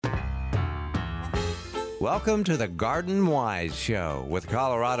Welcome to the Garden Wise Show with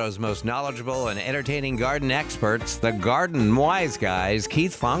Colorado's most knowledgeable and entertaining garden experts, the Garden Wise Guys,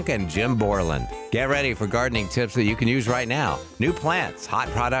 Keith Funk and Jim Borland. Get ready for gardening tips that you can use right now, new plants, hot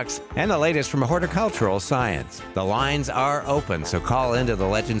products, and the latest from horticultural science. The lines are open, so call into the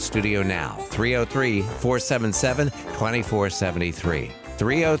Legend Studio now, 303-477-2473.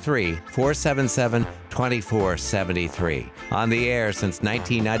 303-477-2473. On the air since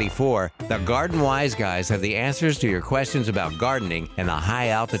 1994, the Garden Wise Guys have the answers to your questions about gardening in the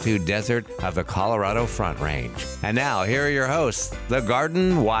high-altitude desert of the Colorado Front Range. And now, here are your hosts, the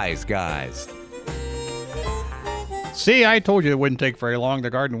Garden Wise Guys. See, I told you it wouldn't take very long. The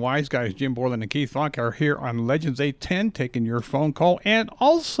Garden Wise Guys, Jim Borland and Keith Funk, are here on Legends 810 taking your phone call. And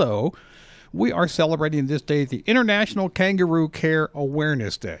also, we are celebrating this day, the International Kangaroo Care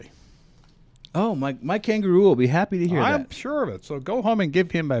Awareness Day. Oh, my kangaroo will be happy to hear that. I'm sure of it. So go home and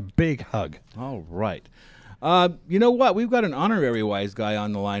give him a big hug. All right. You know what? We've got an honorary wise guy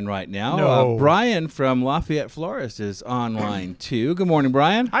on the line right now. No. Brian from Lafayette Florist is online, too. Good morning,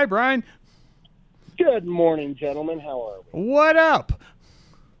 Brian. Hi, Brian. Good morning, gentlemen. How are we? What up?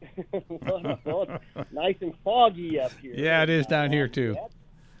 Well, it's nice and foggy up here. Yeah, it is down here, too.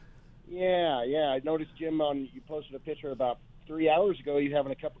 Yeah. I noticed, Jim, you posted a picture about 3 hours ago. You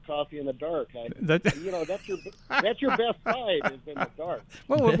having a cup of coffee in the dark. That's your best side is in the dark.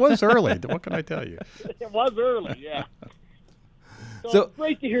 Well, it was early. What can I tell you? It was early, yeah. So it's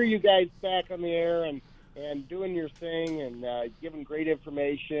great to hear you guys back on the air and doing your thing and giving great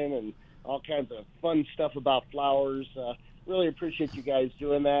information and all kinds of fun stuff about flowers. Really appreciate you guys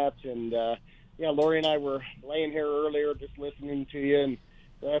doing that. And Lori and I were laying here earlier just listening to you, and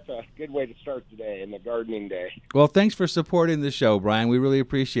that's a good way to start today and the gardening day. Well, thanks for supporting the show, Brian. We really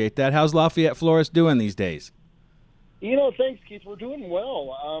appreciate that. How's Lafayette Florist doing these days? Thanks, Keith. We're doing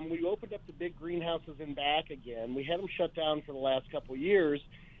well. We opened up the big greenhouses in back again. We had them shut down for the last couple of years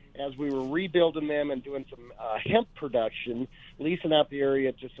as we were rebuilding them and doing some hemp production, leasing out the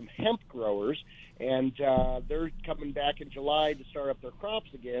area to some hemp growers. And they're coming back in July to start up their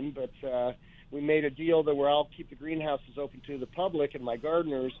crops again, but we made a deal that I'll keep the greenhouses open to the public and my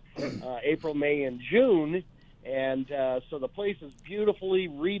gardeners April, May, and June. And so the place is beautifully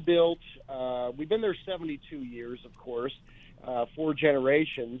rebuilt. We've been there 72 years, of course, 4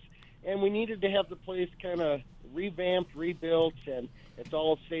 generations. And we needed to have the place kind of revamped, rebuilt, and it's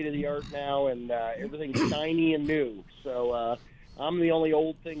all state-of-the-art now, and everything's shiny and new. So I'm the only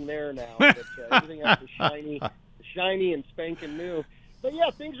old thing there now, but everything else is shiny and spanking new. But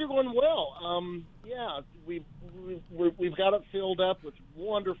yeah, things are going well. We've got it filled up with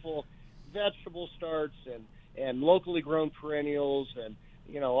wonderful vegetable starts and locally grown perennials and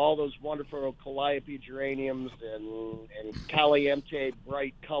all those wonderful calliope geraniums and caliente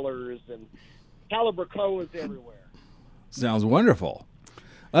bright colors and calibrachoas everywhere. Sounds wonderful.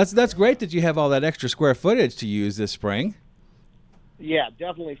 That's great that you have all that extra square footage to use this spring. Yeah,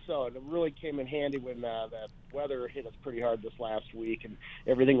 definitely so. It really came in handy when that weather hit us pretty hard this last week, and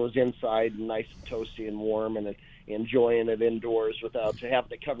everything was inside and nice and toasty and warm, and enjoying it indoors without having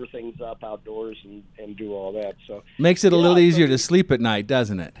to cover things up outdoors and do all that. So makes it a little easier to sleep at night,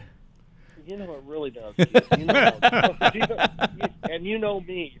 doesn't it? It really does. And you know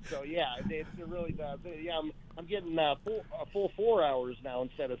me, so yeah, it really does. Yeah, I'm getting a full 4 hours now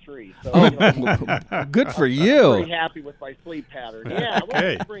instead of 3. So good for you. I'm very happy with my sleep pattern. Yeah, well,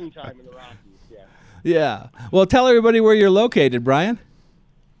 it's springtime in the Rockies. Yeah. Well, tell everybody where you're located, Brian.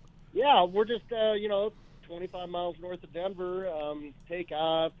 Yeah, we're just 25 miles north of Denver. Take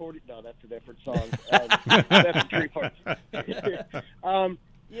 40. No, that's a different song. That's a tree park.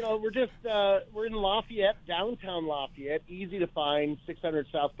 We're in Lafayette, downtown Lafayette, easy to find, 600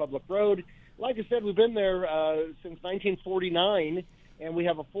 South Public Road. Like I said, we've been there since 1949, and we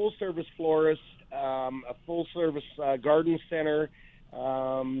have a full-service florist, a full-service garden center,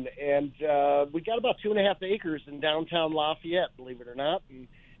 and we got about 2.5 acres in downtown Lafayette, believe it or not,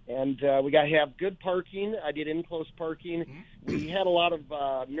 and we got to have good parking. I did enclosed parking. We had a lot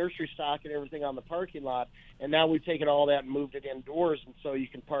of nursery stock and everything on the parking lot, and now we've taken all that and moved it indoors, and so you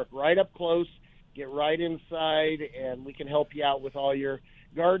can park right up close, get right inside, and we can help you out with all your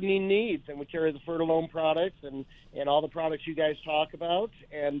gardening needs. And we carry the Fertilome products and all the products you guys talk about,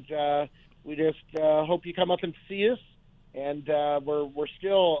 and we just hope you come up and see us. And we're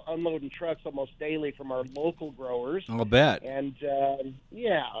still unloading trucks almost daily from our local growers. I'll bet. And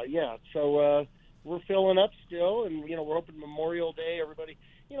yeah. So we're filling up still, and we're open Memorial Day. Everybody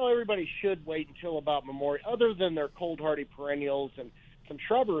should wait until about Memorial, other than their cold hardy perennials and some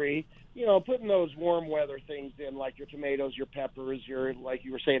shrubbery, putting those warm weather things in, like your tomatoes, your peppers, your, like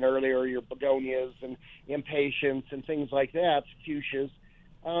you were saying earlier, your begonias and impatiens and things like that, fuchsias.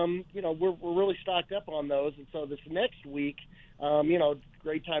 We're really stocked up on those. And so this next week,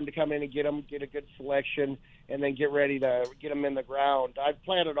 great time to come in and get them, get a good selection, and then get ready to get them in the ground. I've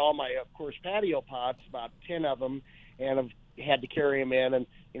planted all my, of course, patio pots, about 10 of them, and I've had to carry them in and,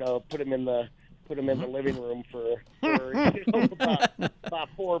 put them in the living room for about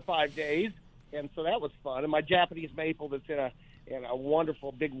 4 or 5 days. And so that was fun. And my Japanese maple that's in a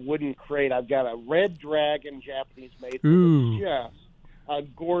wonderful big wooden crate. I've got a red dragon Japanese maple. Ooh. Just a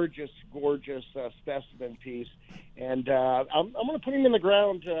gorgeous specimen piece. And I'm going to put him in the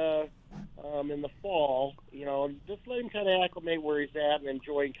ground in the fall, just let him kind of acclimate where he's at and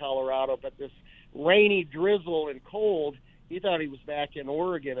enjoying Colorado. But this rainy drizzle and cold, he thought he was back in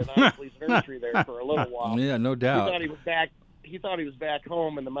Oregon at Isley's Nursery there for a little while. Yeah, no doubt. He thought he was back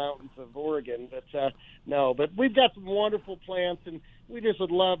home in the mountains of Oregon, but no. But we've got some wonderful plants, and we just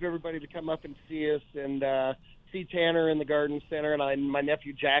would love everybody to come up and see us and see Tanner in the garden center. And my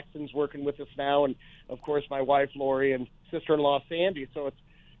nephew Jackson's working with us now, and of course my wife Lori and sister-in-law Sandy. So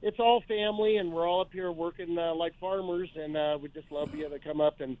it's all family, and we're all up here working like farmers, and we'd just love you to come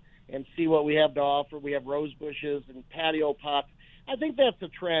up and see what we have to offer. We have rose bushes and patio pots. I think that's the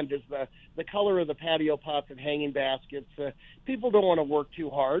trend, is the color of the patio pots and hanging baskets. People don't want to work too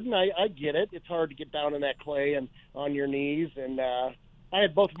hard, and I get it. It's hard to get down in that clay and on your knees, and I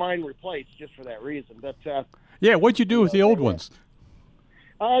had both mine replaced just for that reason. But yeah, what'd you do with the old ones?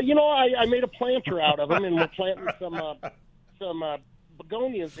 I made a planter out of them, and we're planting some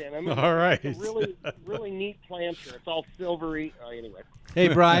begonias in them. All right. It's a really, really neat planter. It's all silvery. Anyway. Hey,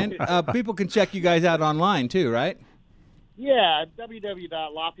 Brian, people can check you guys out online too, right? Yeah,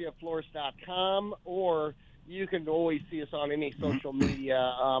 www.LafayetteFlorist.com, or you can always see us on any social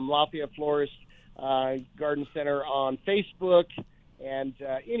media. Lafayette Florist Garden Center on Facebook, and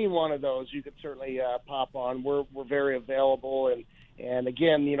any one of those you could certainly pop on. We're very available, and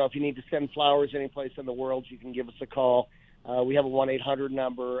again, if you need to send flowers any place in the world, you can give us a call. We have a 1-800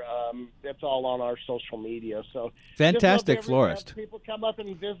 number. That's all on our social media. So fantastic florist. People come up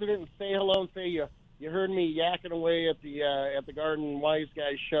and visit it and say hello and say you heard me yakking away at the Garden Wise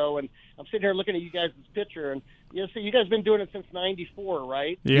Guys show, and I'm sitting here looking at you guys' picture, and so you guys been doing it since '94,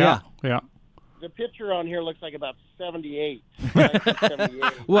 right? Yeah. The picture on here looks like about 78.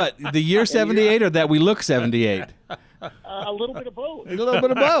 1978. What, the year 78 or that we look 78? A little bit of both. A little bit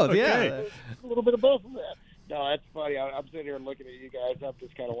of both, Okay. yeah. A little bit of both of that. No, that's funny. I'm sitting here looking at you guys. I'm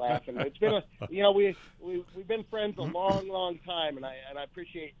just kind of laughing. It's been we've been friends a long, long time, and I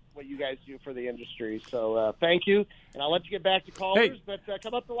appreciate what you guys do for the industry. So thank you, and I'll let you get back to callers. Hey. But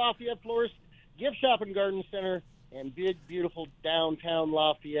come up to Lafayette Florist Gift Shop and Garden Center and big, beautiful downtown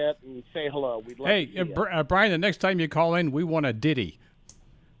Lafayette and say hello. We'd love to see you. Brian, the next time you call in, we want a ditty.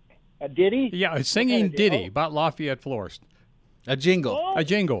 A ditty? Yeah, a singing ditty Oh. about Lafayette Florist. A jingle. Oh. A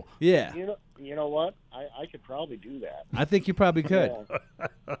jingle. Yeah. You know what? I could probably do that. I think you probably could. Yeah.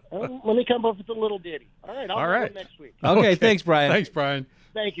 Let me come up with a little ditty. All right, I'll do it next week. Okay, thanks, Brian. Thanks, Brian.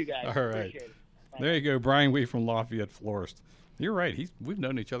 Thank you, guys. All right. Appreciate it. Bye. There you go, Brian Wee from Lafayette Florist. You're right. We've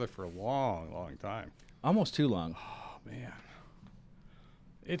known each other for a long, long time. Almost too long. Oh, man.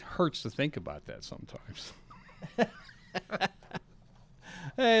 It hurts to think about that sometimes.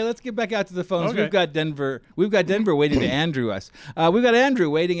 Hey, let's get back out to the phones. Okay. We've got Denver waiting to Andrew us. We've got Andrew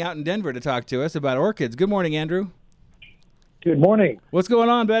waiting out in Denver to talk to us about orchids. Good morning, Andrew. Good morning. What's going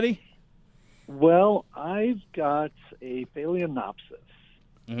on, Betty? Well, I've got a Phalaenopsis,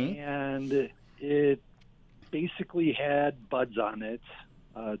 Mm-hmm. and it basically had buds on it.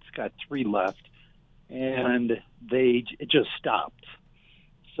 It's got 3 left, and it just stopped.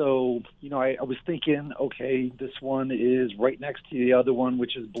 So, I was thinking, okay, this one is right next to the other one,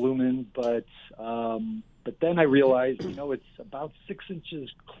 which is blooming, but then I realized, it's about 6 inches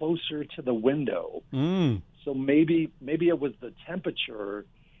closer to the window. Mm. So maybe it was the temperature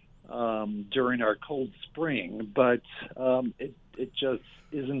during our cold spring, but it just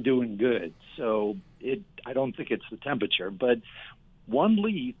isn't doing good. So I don't think it's the temperature, but one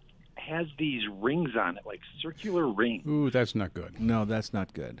leaf has these rings on it, like circular rings. Ooh, that's not good. No, that's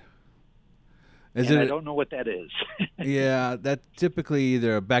not good. I don't know what that is. Yeah, that's typically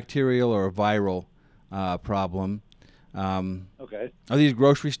either a bacterial or a viral problem. Okay. Are these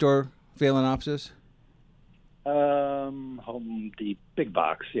grocery store Phalaenopsis? The big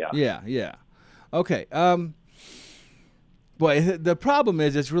box, yeah. Yeah. Okay. Boy, the problem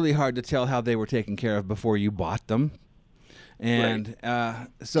is it's really hard to tell how they were taken care of before you bought them. And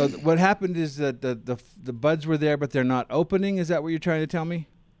so what happened is that the buds were there, but they're not opening. Is that what you're trying to tell me?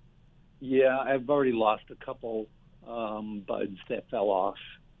 Yeah, I've already lost a couple buds that fell off.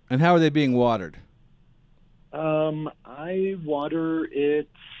 And how are they being watered? I water it,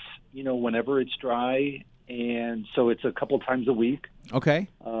 whenever it's dry, and so it's a couple times a week. Okay.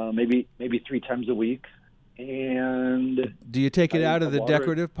 Maybe 3 times a week. And do you take it out of the water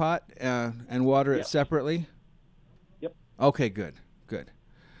decorative pot and water it Yep. separately? Yep. Okay, good.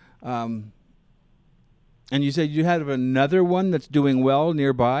 And you said you have another one that's doing well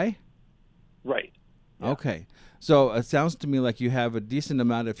nearby? Right. Yeah. Okay. So it sounds to me like you have a decent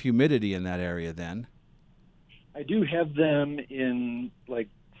amount of humidity in that area then. I do have them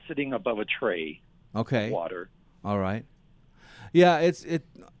sitting above a tray Okay. of water. All right. Yeah,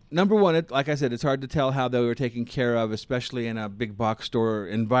 number one, like I said, it's hard to tell how they were taken care of, especially in a big box store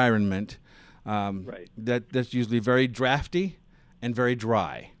environment. Right. That's usually very drafty and very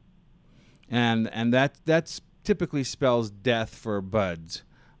dry, and that's typically spells death for buds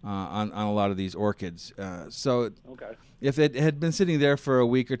on a lot of these orchids. So Okay. if it had been sitting there for a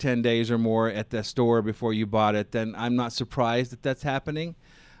week or 10 days or more at the store before you bought it, then I'm not surprised that that's happening.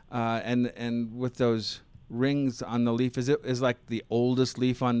 And with those rings on the leaf, is like the oldest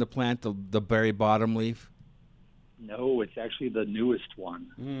leaf on the plant, the very bottom leaf? No, it's actually the newest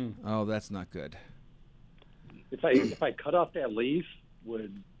one. Oh, that's not good. If I cut off that leaf,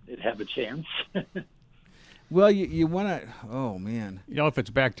 would it have a chance? Well, you want to. Oh man. If it's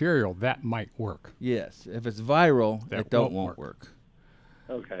bacterial, that might work. Yes, if it's viral, That won't won't work.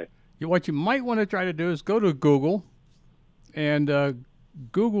 Okay. What you might want to try to do is go to Google and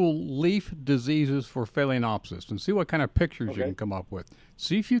Google leaf diseases for Phalaenopsis and see what kind of pictures you Okay. can come up with.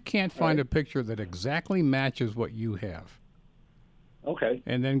 See if you can't find right. a picture that exactly matches what you have. Okay.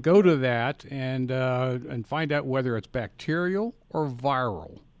 And then go to that and find out whether it's bacterial or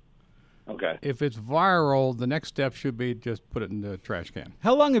viral. Okay. If it's viral, the next step should be just put it in the trash can.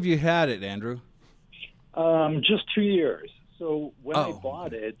 How long have you had it, Andrew? Just 2 years. So when I Oh,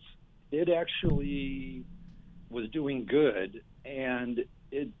 bought it actually was doing good, and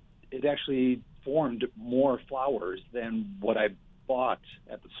it actually formed more flowers than what I bought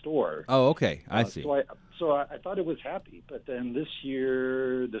at the store. Oh, okay. I see. So I thought it was happy, but then this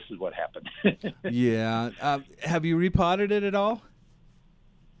year, this is what happened. Yeah. Have you repotted it at all?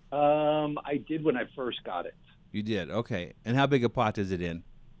 I did when I first got it. You did. Okay. And how big a pot is it in?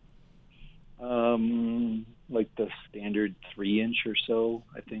 Like the standard 3-inch or so,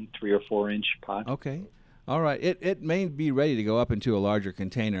 I think 3 or 4-inch pot. Okay. All right. It may be ready to go up into a larger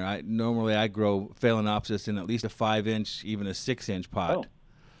container. Normally I grow Phalaenopsis in at least a 5-inch, even a 6-inch pot.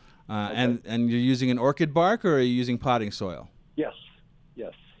 Oh. And you're using an orchid bark, or are you using potting soil? Yes.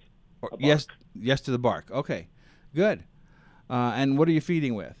 Or, A bark. yes to the bark. Okay. Good. And what are you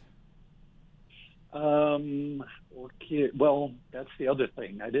feeding with? Okay. Well, that's the other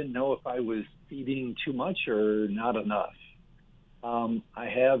thing. I didn't know if I was feeding too much or not enough. I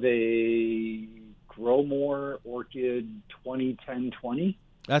have a Grow More Orchid 20-10-20.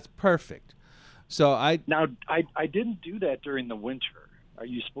 That's perfect. So I didn't do that during the winter. Are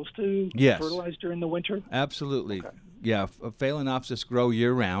you supposed to Yes. fertilize during the winter? absolutely, Okay. yeah. Phalaenopsis grow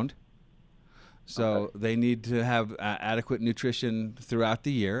year round, so Okay. they need to have adequate nutrition throughout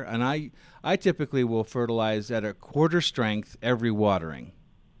the year. And I typically will fertilize at a quarter strength every watering,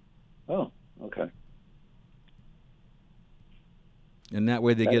 Oh, okay. and that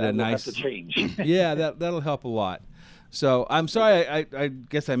way they get I a will nice. have to change. Yeah, that'll help a lot. So I'm sorry, I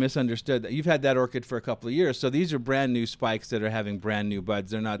guess I misunderstood that. You've had that orchid for a couple of years, so these are brand new spikes that are having brand new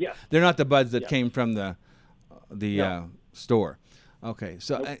buds. They're not Yes. they're not the buds that Yeah. came from the No. store. Okay,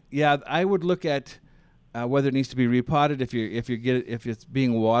 so Nope. I would look at whether it needs to be repotted if it's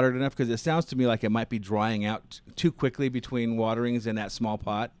being watered enough, because it sounds to me like it might be drying out too quickly between waterings in that small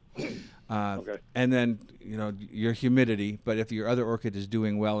pot. Okay. And then your humidity. But if your other orchid is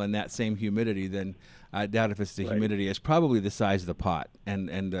doing well in that same humidity, then I doubt if it's the Right. humidity. It's probably the size of the pot, and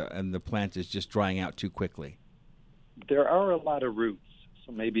the plant is just drying out too quickly. There are a lot of roots,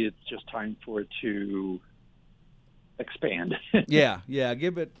 so maybe it's just time for it to expand. Yeah.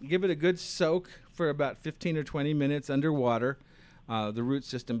 Give it a good soak for about 15 or 20 minutes underwater, the root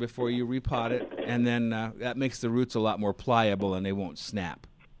system, before you repot it, and then that makes the roots a lot more pliable and they won't snap.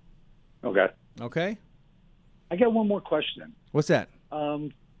 Okay. Okay. I got one more question. What's that?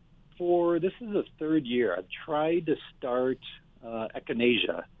 This is the 3rd year. I've tried to start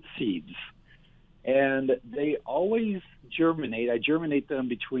echinacea seeds, and they always germinate. I germinate them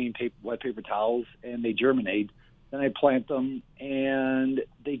between wet paper towels, and they germinate. Then I plant them, and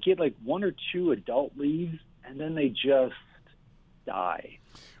they get like 1 or 2 adult leaves, and then they just die.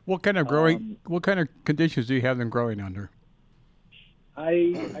 What kind of conditions do you have them growing under?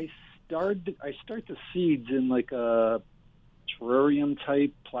 I start the seeds in like a terrarium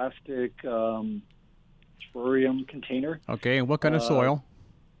type plastic terrarium container. Okay, and what kind of soil?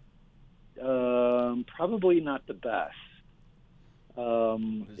 Probably not the best.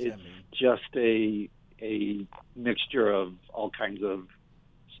 It's just a mixture of all kinds of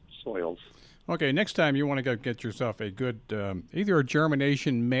soils. Okay, next time you want to go get yourself a good either a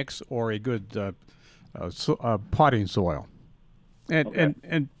germination mix or a good potting soil,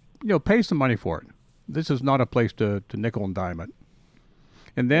 and pay some money for it. This is not a place to nickel and dime it.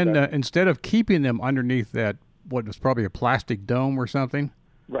 And then instead of keeping them underneath that what was probably a plastic dome or something,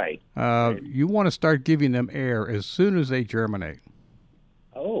 right. You want to start giving them air as soon as they germinate.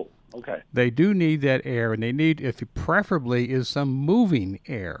 Oh, okay. They do need that air, and they need, if preferably, is some moving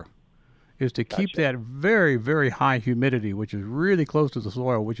air, is to keep that very, very high humidity, which is really close to the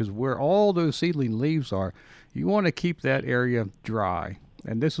soil, which is where all those seedling leaves are. You want to keep that area dry,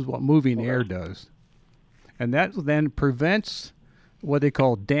 and this is what moving air does. And that then prevents what they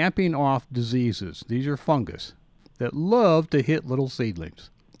call damping off diseases. These are fungus that love to hit little seedlings,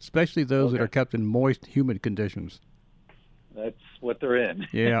 especially those that are kept in moist, humid conditions. That's what they're in.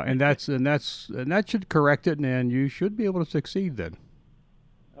 Yeah, and that should correct it, and you should be able to succeed then.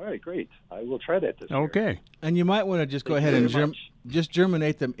 All right, great. I will try that this year. Okay. And you might want to just go ahead and just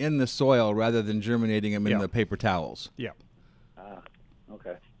germinate them in the soil rather than germinating them in the paper towels. Yeah.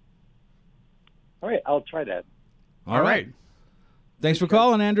 Okay. All right, I'll try that. All right. Thanks for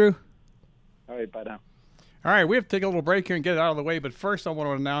calling, Andrew. All right, bye now. All right, we have to take a little break here and get it out of the way, but first I want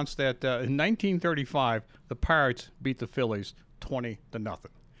to announce that in 1935, the Pirates beat the Phillies 20-0.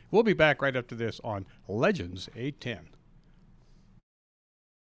 We'll be back right after this on Legends 810.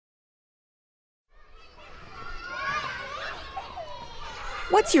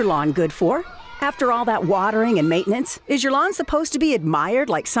 What's your lawn good for? After all that watering and maintenance, is your lawn supposed to be admired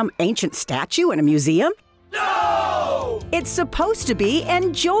like some ancient statue in a museum? No! It's supposed to be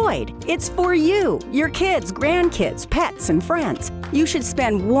enjoyed. It's for you, your kids, grandkids, pets, and friends. You should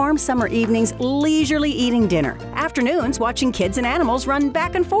spend warm summer evenings leisurely eating dinner, afternoons watching kids and animals run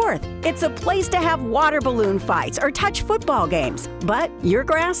back and forth. It's a place to have water balloon fights or touch football games. But your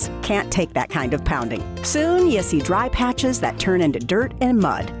grass can't take that kind of pounding. Soon you see dry patches that turn into dirt and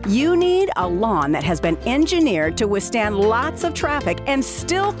mud. You need a lawn that has been engineered to withstand lots of traffic and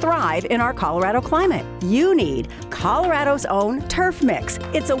still thrive in our Colorado climate. You need Colorado's own Turf Mix.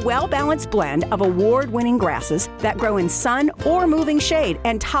 It's a well-balanced blend of award-winning grasses that grow in sun or moving shade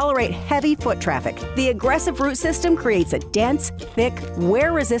and tolerate heavy foot traffic. The aggressive root system creates a dense, thick,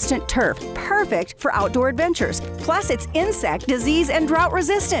 wear-resistant turf, perfect for outdoor adventures. Plus, it's insect, disease, and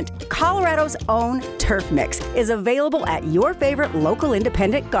drought-resistant. Colorado's own Turf Mix is available at your favorite local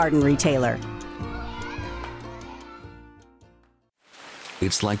independent garden retailer.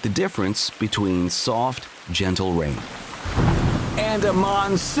 It's like the difference between soft, gentle rain and a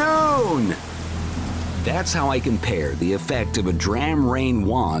monsoon. That's how I compare the effect of a Dram Rain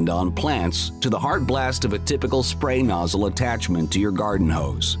wand on plants to the hard blast of a typical spray nozzle attachment to your garden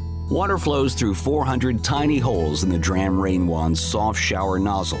hose. Water flows through 400 tiny holes in the Dram Rain wand's soft shower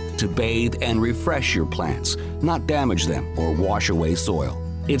nozzle to bathe and refresh your plants, not damage them or wash away soil.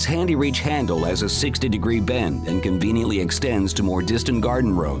 Its handy reach handle has a 60-degree bend and conveniently extends to more distant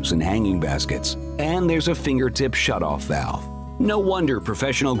garden rows and hanging baskets. And there's a fingertip shutoff valve. No wonder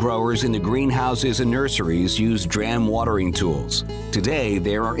professional growers in the greenhouses and nurseries use Dram watering tools. Today,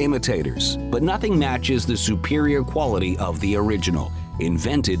 there are imitators, but nothing matches the superior quality of the original,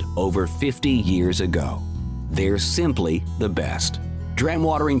 invented over 50 years ago. They're simply the best. Dram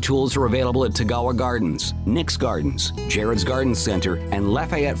watering tools are available at Tagawa Gardens, Nick's Gardens, Jared's Garden Center, and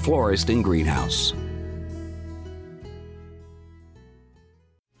Lafayette Florist and Greenhouse.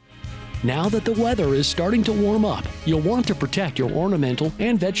 Now that the weather is starting to warm up, you'll want to protect your ornamental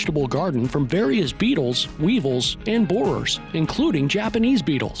and vegetable garden from various beetles, weevils, and borers, including Japanese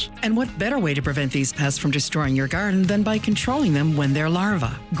beetles. And what better way to prevent these pests from destroying your garden than by controlling them when they're larvae?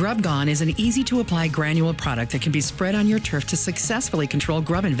 Grub Gone is an easy-to-apply granule product that can be spread on your turf to successfully control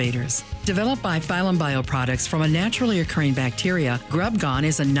grub invaders. Developed by Phylum Bioproducts from a naturally occurring bacteria, Grub Gone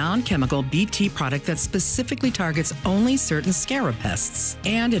is a non-chemical BT product that specifically targets only certain scarab pests.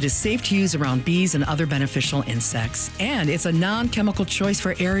 And it is safe to use around bees and other beneficial insects. And it's a non-chemical choice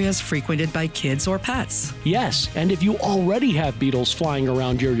for areas frequented by kids or pets. Yes, and if you already have beetles flying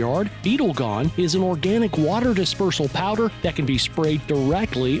around your yard, Beetle Gone is an organic water dispersal powder that can be sprayed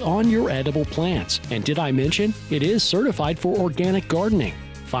directly on your edible plants. And did I mention it is certified for organic gardening?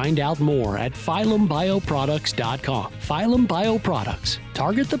 Find out more at phyllumbioproducts.com. Phylum Bioproducts.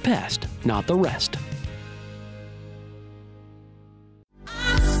 Target the pest, not the rest.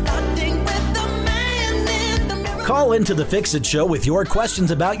 Call into the Fix-It Show with your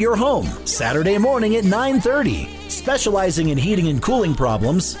questions about your home, Saturday morning at 9:30. Specializing in heating and cooling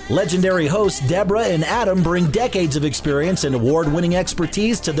problems, legendary hosts Deborah and Adam bring decades of experience and award-winning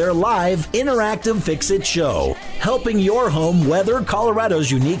expertise to their live, interactive Fix-It Show, helping your home weather Colorado's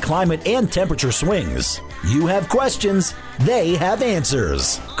unique climate and temperature swings. You have questions, they have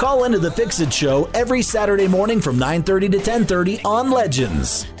answers. Call into the Fix-It Show every Saturday morning from 9:30 to 10:30 on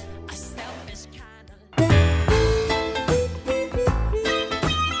Legends.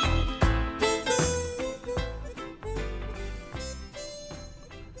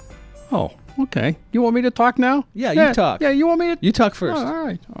 Oh, okay. You want me to talk now? Yeah, you talk. Yeah, you want me to? You talk first. Oh, all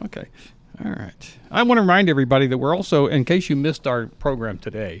right. Okay. All right. I want to remind everybody that we're also, in case you missed our program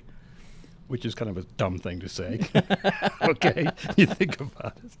today, which is kind of a dumb thing to say. Okay, you think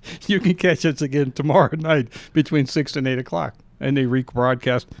about it. You can catch us again tomorrow night between 6 and 8 o'clock. And they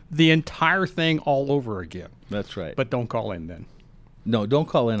rebroadcast the entire thing all over again. That's right. But don't call in then. No, don't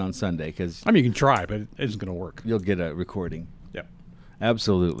call in on Sunday because I mean, you can try, but it isn't going to work. You'll get a recording. Yep.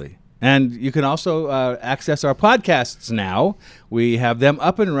 Absolutely. And you can also access our podcasts now. We have them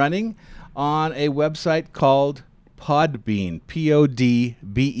up and running on a website called Podbean,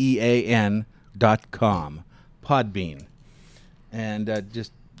 PODBEAN.com. Podbean. And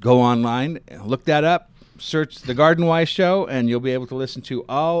just go online, look that up, search The Garden Wise Show, and you'll be able to listen to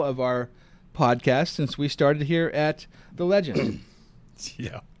all of our podcasts since we started here at The Legend.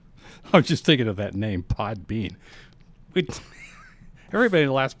 Yeah. I was just thinking of that name, Podbean. Everybody in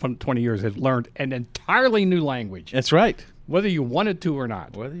the last 20 years has learned an entirely new language. That's right. Whether you wanted to or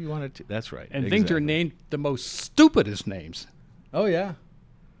not. Whether you wanted to. That's right. And things are named the most stupidest names. Oh, yeah.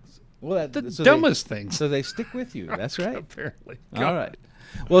 Well, the dumbest things. So they stick with you. That's right. Apparently. All right.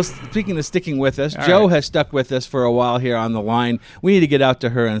 Well, speaking of sticking with us, Joe has stuck with us for a while here on the line. We need to get out to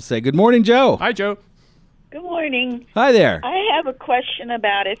her and say, good morning, Joe. Hi, Joe. Good morning. Hi there. I have a question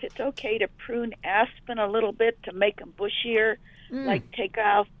about if it's okay to prune aspen a little bit to make them bushier, like take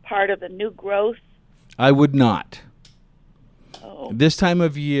off part of the new growth. I would not. Oh. This time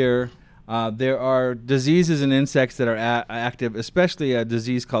of year, there are diseases and insects that are active, especially a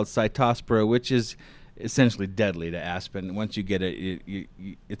disease called Cytospora, which is essentially deadly to aspen. Once you get it,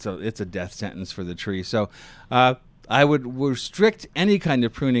 it's a death sentence for the tree. So I would restrict any kind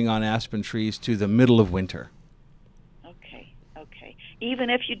of pruning on aspen trees to the middle of winter. Okay.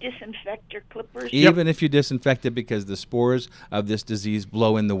 Even if you disinfect your clippers? Even if you disinfect it, because the spores of this disease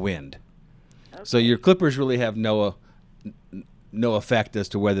blow in the wind. Okay. So your clippers really have no effect as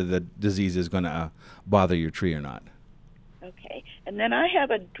to whether the disease is going to bother your tree or not. Okay. And then I have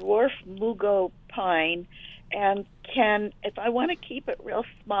a dwarf mugo pine, and if I want to keep it real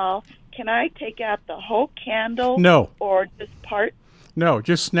small, can I take out the whole candle? No. Or just part? No,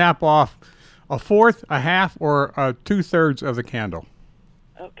 just snap off a fourth, a half, or 2/3 of the candle.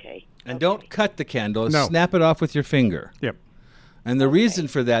 Okay. And don't cut the candle. No. Snap it off with your finger. Yep. And the reason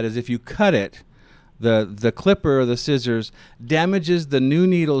for that is if you cut it, the clipper or the scissors damages the new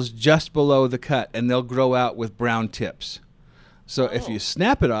needles just below the cut, and they'll grow out with brown tips. So if you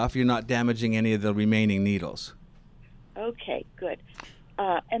snap it off, you're not damaging any of the remaining needles. Okay, good.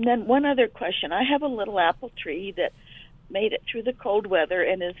 And then one other question. I have a little apple tree that made it through the cold weather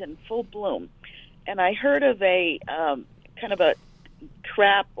and is in full bloom. And I heard of a kind of a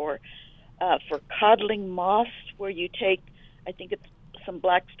trap or for coddling moths where you take, I think it's some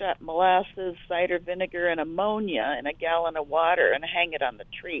blackstrap molasses, cider vinegar, and ammonia in a gallon of water and hang it on the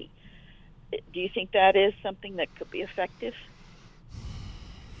tree. Do you think that is something that could be effective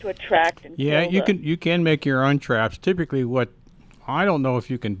to attract and kill you can make your own traps. Typically, I don't know if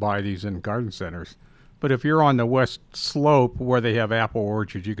you can buy these in garden centers, but if you're on the west slope where they have apple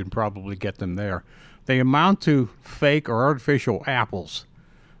orchards, you can probably get them there. They amount to fake or artificial apples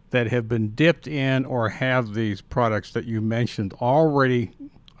that have been dipped in or have these products that you mentioned already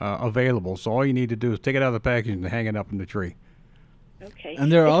available. So all you need to do is take it out of the package and hang it up in the tree. Okay.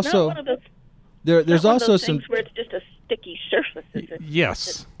 And there are it's also not one of those, there's not also one of those some things where it's just a sticky surface.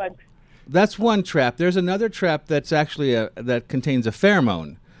 Yes. That's one trap. There's another trap that's actually that contains a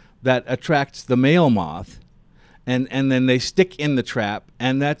pheromone that attracts the male moth, and then they stick in the trap,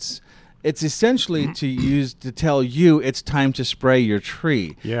 and it's essentially to tell you it's time to spray your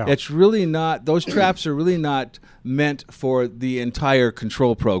tree. Yeah. It's really not, those traps are really not meant for the entire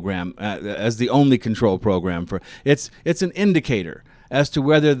control program as the only control program for it's an indicator as to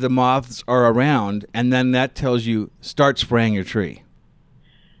whether the moths are around, and then that tells you start spraying your tree.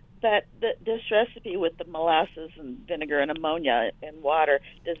 But this recipe with the molasses and vinegar and ammonia and water,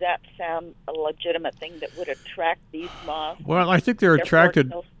 does that sound a legitimate thing that would attract these moths? Well, I think they're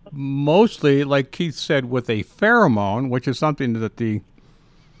attracted mostly, like Keith said, with a pheromone, which is something that the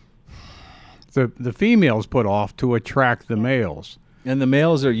females put off to attract the males. And the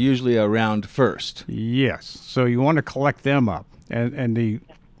males are usually around first. Yes. So you want to collect them up. And the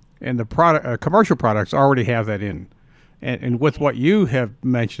product commercial products already have that in. And with what you have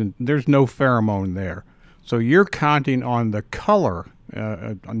mentioned, there's no pheromone there. So you're counting on the color.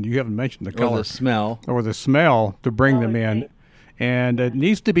 You haven't mentioned the color. Or the smell. Or the smell to bring them in. And it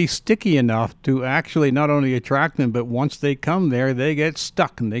needs to be sticky enough to actually not only attract them, but once they come there, they get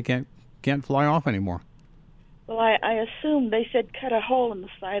stuck and they can't fly off anymore. Well, I assume they said cut a hole in the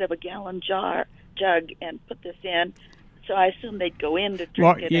side of a gallon jug and put this in. So I assume they'd go in to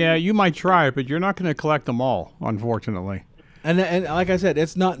drink it. Yeah, you might try it, but you're not going to collect them all, unfortunately. And like I said,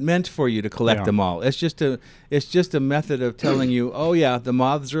 it's not meant for you to collect them all. It's just a method of telling you, oh yeah, the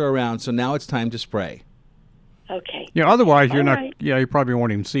moths are around, so now it's time to spray. Okay. Yeah. Otherwise, you're not. Right. Yeah, you probably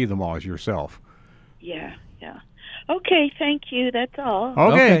won't even see them all as yourself. Yeah. Okay. Thank you. That's all.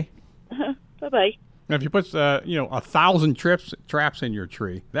 Okay. Bye bye. Now, if you put 1,000 traps in your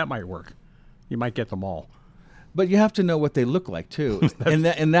tree, that might work. You might get them all. But you have to know what they look like, too. in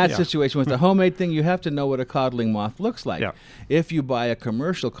that situation, with the homemade thing, you have to know what a codling moth looks like. Yeah. If you buy a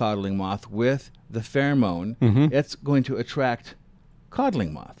commercial codling moth with the pheromone, it's going to attract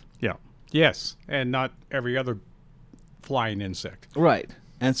codling moth. Yeah. Yes, and not every other flying insect. Right.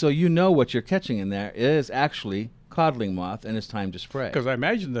 And so you know what you're catching in there is actually codling moth, and it's time to spray. Because I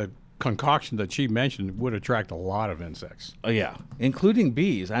imagine the concoction that she mentioned would attract a lot of insects. Oh, yeah. Including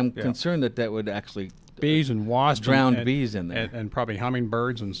bees. I'm concerned that would actually... Bees and wasps. Drowned bees in there. And probably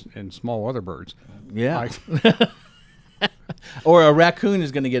hummingbirds and small other birds. Yeah. Or a raccoon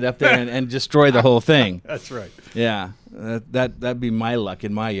is going to get up there and destroy the whole thing. That's right. Yeah. That'd be my luck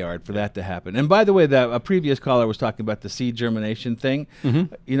in my yard for that to happen. And by the way, a previous caller was talking about the seed germination thing.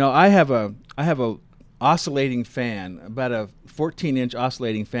 Mm-hmm. I have a oscillating fan, about a 14-inch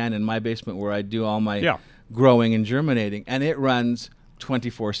oscillating fan in my basement where I do all my growing and germinating, and it runs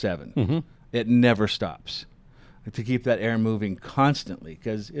 24/7. Mm-hmm. It never stops to keep that air moving constantly,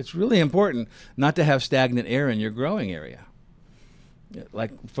 because it's really important not to have stagnant air in your growing area.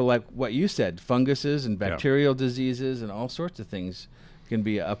 Like what you said, funguses and bacterial diseases and all sorts of things can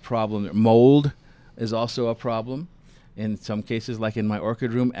be a problem. Mold is also a problem. In some cases, like in my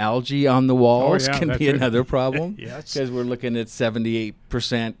orchid room, algae on the walls can be another problem. Yes. Because we're looking at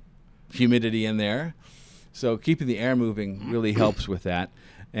 78% humidity in there. So keeping the air moving really helps with that.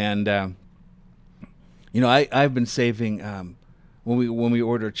 And I've been saving when we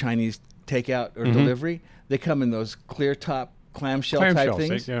order Chinese takeout or delivery. They come in those clear top clamshell type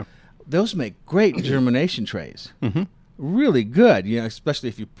things. Those make great germination trays. Mm-hmm. Really good, especially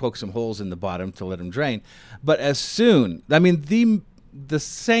if you poke some holes in the bottom to let them drain. But as soon, the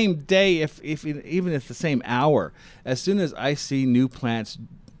same day, even if the same hour, as soon as I see new plants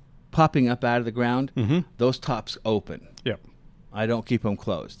popping up out of the ground, those tops open. Yep. I don't keep them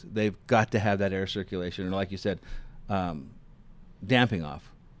closed. They've got to have that air circulation. And like you said, damping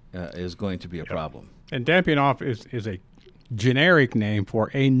off is going to be a problem. And damping off is a generic name for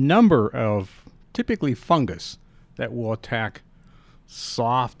a number of typically fungus that will attack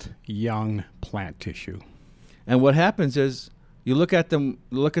soft, young plant tissue. And what happens is you look at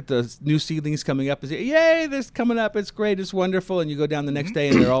the new seedlings coming up and say, yay, this is coming up, it's great, it's wonderful. And you go down the next day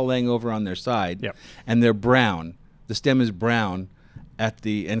and they're all laying over on their side. Yep. And they're brown. The stem is brown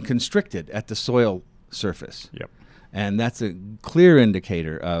and constricted at the soil surface. Yep. And that's a clear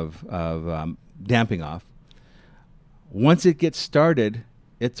indicator of damping off. Once it gets started,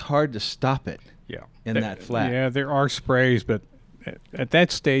 it's hard to stop it. In that flat. Yeah, there are sprays, but at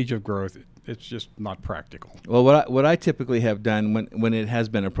that stage of growth, it's just not practical. Well, what I typically have done when it has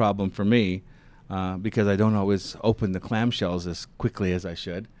been a problem for me, because I don't always open the clamshells as quickly as I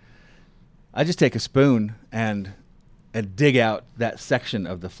should, I just take a spoon and dig out that section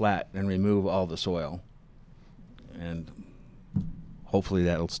of the flat and remove all the soil. And hopefully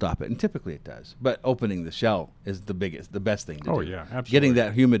that'll stop it. And typically it does. But opening the shell is the best thing to do. Oh, yeah, absolutely. Getting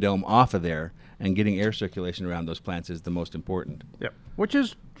that humidome off of there and getting air circulation around those plants is the most important. Yep. Which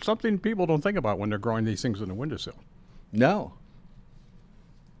is something people don't think about when they're growing these things in a windowsill. No.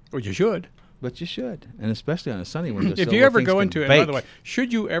 Well, you should. But you should, and especially on a sunny windowsill. If you ever go into, and by the way,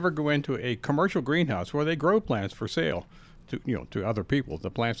 should you ever go into a commercial greenhouse where they grow plants for sale to other people,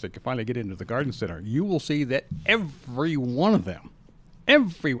 the plants that can finally get into the garden center, you will see that every one of them,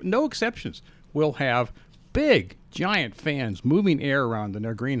 no exceptions, will have big, giant fans moving air around in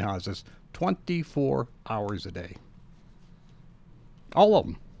their greenhouses 24 hours a day. All of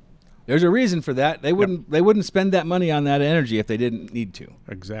them. There's a reason for that. They wouldn't spend that money on that energy if they didn't need to.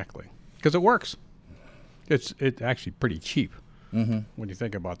 Exactly. Because it works. It's actually pretty cheap when you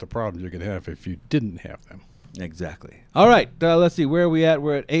think about the problems you could have if you didn't have them. Exactly. All right. Let's see. Where are we at?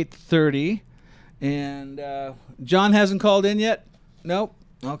 We're at 8:30. And John hasn't called in yet? Nope.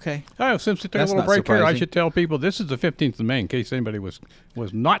 Okay. Oh, since we took a That's little not break here, I surprising. should tell people this is the 15th of May, in case anybody was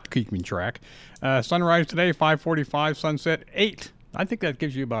not keeping track. Sunrise today, 5:45. Sunset, 8. I think that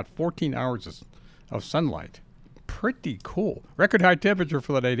gives you about 14 hours of sunlight. Pretty cool. Record high temperature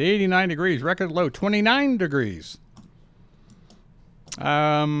for the day, 89 degrees. Record low, 29 degrees.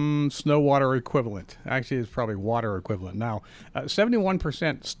 Snow water equivalent. Actually, it's probably water equivalent now. 71%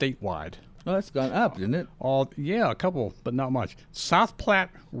 statewide. Well, that's gone up, didn't it? Yeah, a couple, but not much. South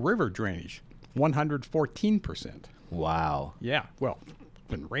Platte River drainage, 114%. Wow. Yeah, well, it's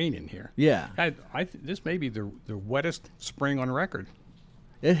been raining here. Yeah. This may be the wettest spring on record.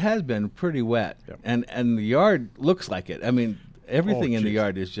 It has been pretty wet. Yep. And the yard looks like it. I mean, everything in the geez.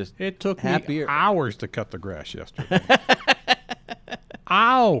 yard is just It took happier. me hours to cut the grass yesterday.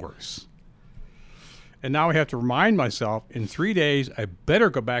 Hours. And now I have to remind myself, in 3 days, I better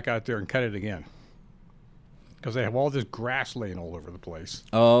go back out there and cut it again. Because I have all this grass laying all over the place.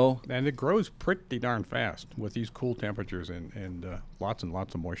 Oh. And it grows pretty darn fast with these cool temperatures and lots and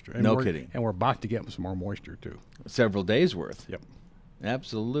lots of moisture. And No we're- kidding. And we're about to get some more moisture, too. Several days worth. Yep.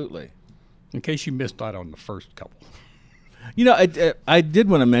 Absolutely. In case you missed out on the first couple. You know, I did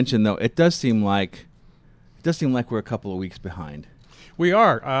want to mention, though, it does seem like we're a couple of weeks behind. We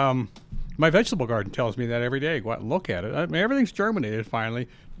are. My vegetable garden tells me that every day. Go out and look at it. I mean, everything's germinated finally.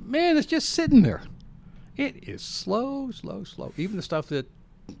 Man, it's just sitting there. It is slow, slow, slow. Even the stuff that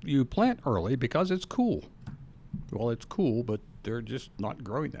you plant early because it's cool. Well, it's cool, but they're just not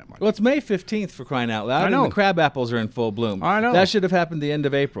growing that much. Well, it's May 15th, for crying out loud. I know. And the crab apples are in full bloom. I know. That should have happened the end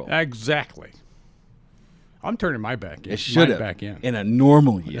of April. Exactly. I'm turning my back in. It should mine have. back in. In a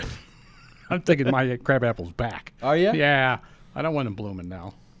normal year. I'm taking my crab apples back. Are you? Yeah. I don't want them blooming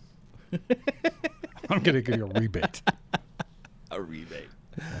now. I'm going to give you a rebate. A rebate.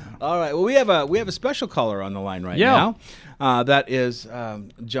 Yeah. All right. Well, we have a special caller on the line right Yeah. now. That is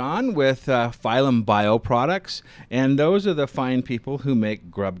John with Phylum Bioproducts, and those are the fine people who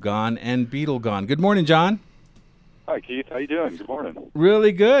make Grub Gone and Beetle Gone. Good morning, John. Hi, Keith. How you doing? Good morning.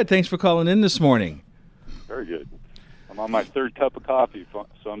 Really good. Thanks for calling in this morning. Very good. I'm on my third cup of coffee,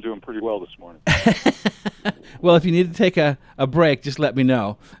 so I'm doing pretty well this morning. Well, if you need to take a break, just let me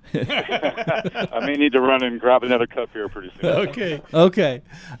know. I may need to run and grab another cup here pretty soon. Okay. Okay.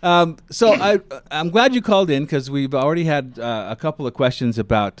 So I'm glad you called in because we've already had a couple of questions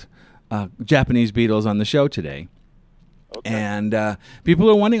about Japanese beetles on the show today. Okay. And people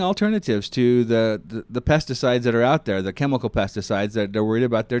are wanting alternatives to the pesticides that are out there, the chemical pesticides that they're worried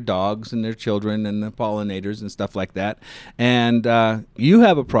about their dogs and their children and the pollinators and stuff like that. And you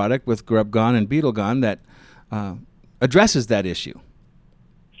have a product with Grub Gone and Beetle Gone that addresses that issue.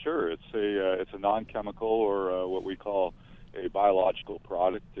 Sure. It's a non-chemical or what we call a biological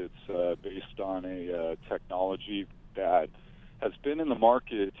product. It's based on a technology that has been in the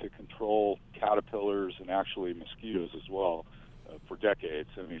market to control caterpillars and actually mosquitoes as well for decades.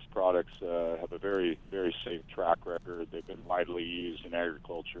 And these products have a very, very safe track record. They've been widely used in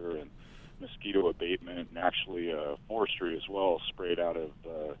agriculture and mosquito abatement and actually forestry as well, sprayed out of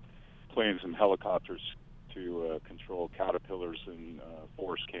planes and helicopters to control caterpillars in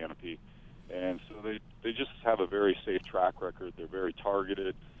forest canopy. And so they just have a very safe track record. They're very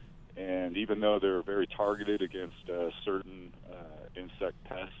targeted. And even though they're very targeted against certain insect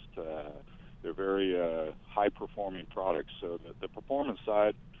pests, they're very high-performing products. So the performance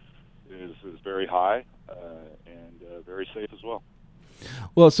side is very high and very safe as well.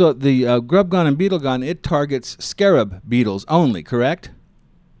 Well, so the Grub Gone and Beetle Gone, it targets scarab beetles only, correct?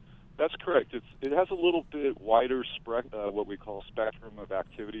 That's correct. It has a little bit wider what we call spectrum of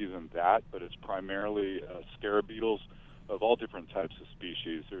activity than that, but it's primarily scarab beetles of all different types of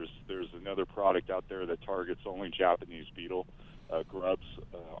species. There's another product out there that targets only Japanese beetle grubs.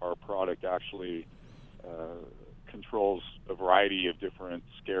 Our product actually controls a variety of different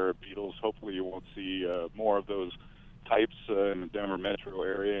scarab beetles. Hopefully you won't see more of those types in the Denver metro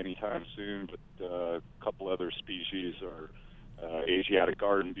area anytime soon, but a couple other species are Asiatic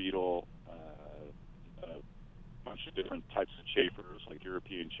garden beetle, a bunch of different types of chafers like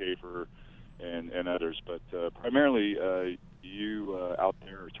European chafer, and others, but primarily you out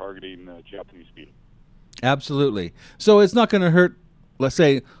there are targeting Japanese beetle. Absolutely. So it's not going to hurt let's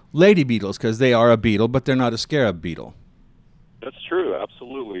say, lady beetles, because they are a beetle, but they're not a scarab beetle. That's true,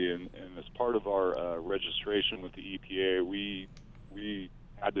 absolutely. And as part of our registration with the EPA, we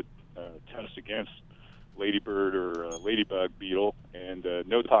had to test against ladybird or ladybug beetle, and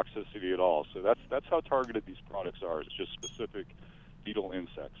no toxicity at all. So that's how targeted these products are. It's just specific beetle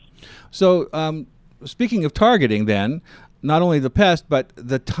insects. So speaking of targeting, then, not only the pest, but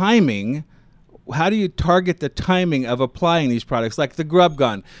the timing. How do you target the timing of applying these products? Like the grub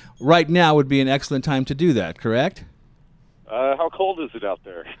gun, right now would be an excellent time to do that, correct? How cold is it out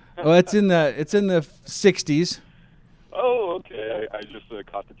there? Well, it's in the 60s. Oh, okay. I just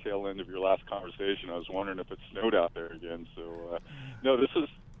caught the tail end of your last conversation. I was wondering if it snowed out there again. So, no, this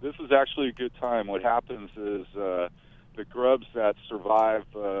is actually a good time. What happens is the grubs that survive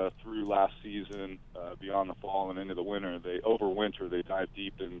through last season, beyond the fall and into the winter, they overwinter. They dive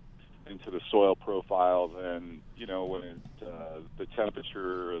deep into the soil profile. Then, when the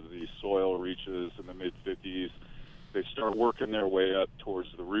temperature of the soil reaches in the mid-50s, they start working their way up towards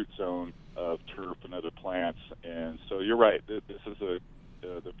the root zone of turf and other plants. And so you're right. This is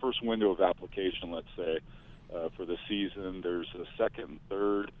the first window of application, let's say, for the season. There's a second and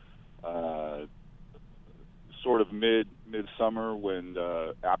third, sort of midsummer when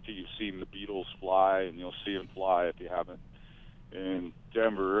after you've seen the beetles fly, and you'll see them fly if you haven't in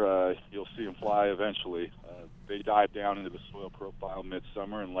Denver. You'll see them fly eventually. They dive down into the soil profile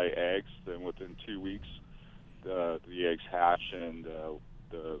midsummer and lay eggs. Then within 2 weeks, the eggs hatch and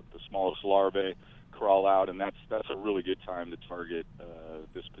the smallest larvae crawl out, and that's a really good time to target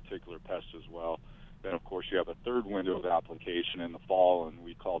this particular pest as well. Then, of course, you have a third window of application in the fall, and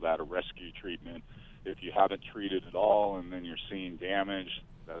we call that a rescue treatment. If you haven't treated at all and then you're seeing damage,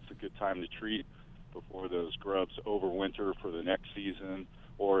 that's a good time to treat before those grubs overwinter for the next season.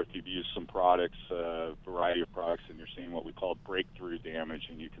 Or if you've used some products, a variety of products, and you're seeing what we call breakthrough damage,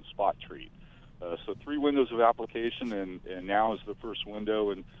 and you can spot treat. So 3 windows of application, and now is the first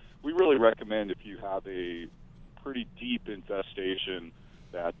window. And we really recommend, if you have a pretty deep infestation,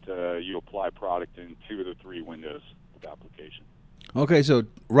 that you apply product in 2 of the 3 windows of application. Okay, so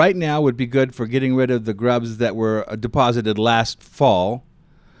right now would be good for getting rid of the grubs that were deposited last fall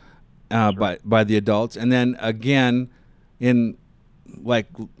sure. by the adults. And then again in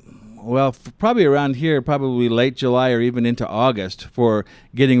probably around here, probably late July or even into August, for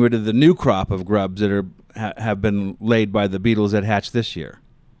getting rid of the new crop of grubs that have been laid by the beetles that hatched this year.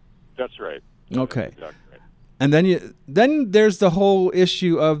 That's right. Okay. That's exactly right. And then there's the whole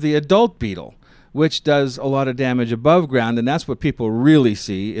issue of the adult beetle, which does a lot of damage above ground, and that's what people really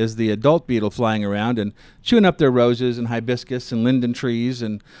see is the adult beetle flying around and chewing up their roses and hibiscus and linden trees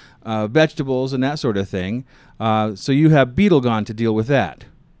and vegetables and that sort of thing. So you have beetle gone to deal with that.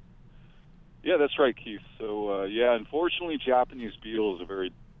 Yeah, that's right, Keith. So, unfortunately, Japanese beetle is a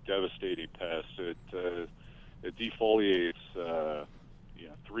very devastating pest. It defoliates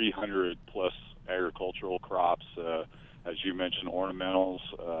 300 plus agricultural crops, as you mentioned, ornamentals,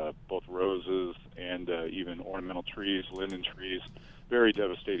 both roses and even ornamental trees, linden trees. Very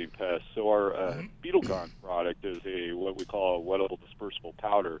devastating pest. So our beetle gone product is what we call a wettable dispersible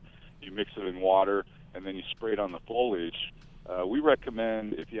powder. You mix it in water and then you spray it on the foliage. We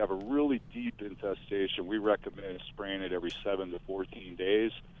recommend, if you have a really deep infestation, we recommend spraying it every 7 to 14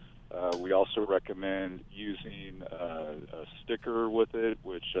 days. We also recommend using a sticker with it,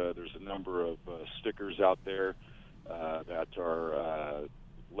 which there's a number of stickers out there that are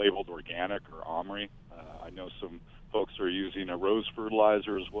labeled organic or OMRI. I know some folks are using a rose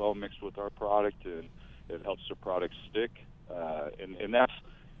fertilizer as well mixed with our product, and it helps the product stick. And that's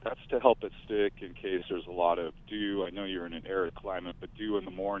to help it stick in case there's a lot of dew. I know you're in an arid climate, but dew in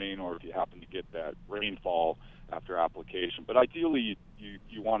the morning, or if you happen to get that rainfall after application. But ideally,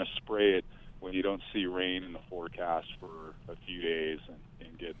 you want to spray it when you don't see rain in the forecast for a few days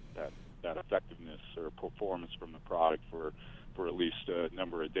and get that effectiveness or performance from the product for at least a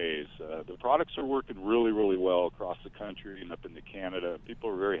number of days. The products are working really, really well across the country and up into Canada.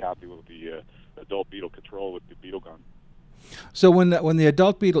 People are very happy with the adult beetle control with the beetle gun. So when the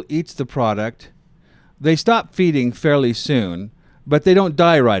adult beetle eats the product, they stop feeding fairly soon, but they don't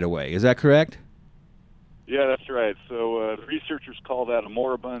die right away. Is that correct? Yeah, that's right. So the researchers call that a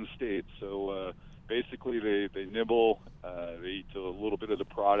moribund state. So basically they nibble, they eat a little bit of the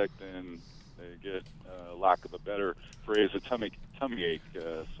product, and they get, lack of a better phrase, a tummy ache.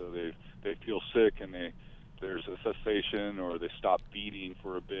 So they feel sick, and there's a cessation, or they stop feeding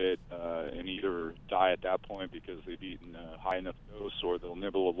for a bit and either die at that point because they've eaten a high enough dose, or they'll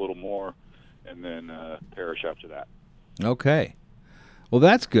nibble a little more and then perish after that. Okay. Well,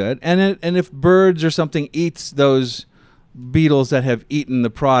 that's good. And if birds or something eats those beetles that have eaten the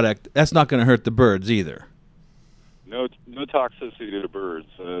product, that's not going to hurt the birds either. No toxicity to the birds.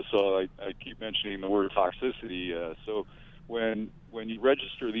 So I keep mentioning the word toxicity. So when you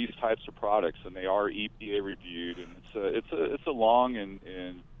register these types of products, and they are EPA reviewed, and it's a long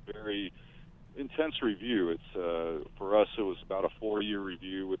and very intense review. It's for us, it was about a 4-year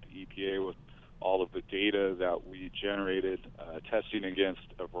review with the EPA, with all of the data that we generated, testing against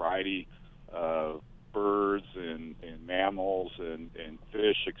a variety of birds and mammals and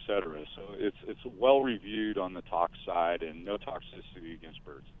fish, etc. So it's well reviewed on the tox side, and no toxicity against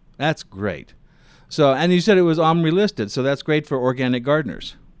birds. That's great. So, and you said it was OMRI listed, so that's great for organic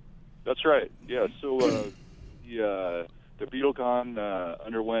gardeners. That's right. Yeah. So the Beetle Gone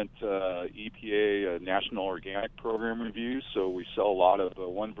underwent EPA National Organic Program review. So we sell a lot of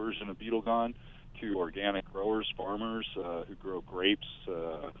one version of Beetle Gone to organic growers, farmers who grow grapes,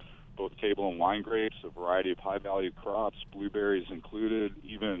 both table and wine grapes, a variety of high-value crops, blueberries included,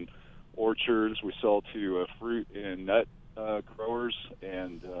 even orchards. We sell to fruit and nut growers,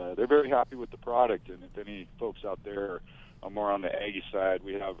 and they're very happy with the product. And if any folks out there are more on the Aggie side,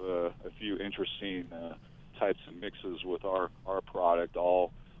 we have a few interesting types of mixes with our product,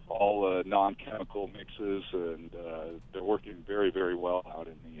 all non-chemical mixes, and they're working very, very well out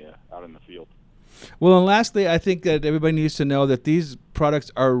in the field. Well, and lastly, I think that everybody needs to know that these products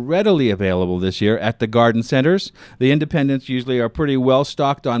are readily available this year at the garden centers. The independents usually are pretty well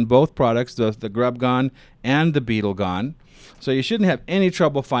stocked on both products, the Grub Gone and the Beetle Gone. So you shouldn't have any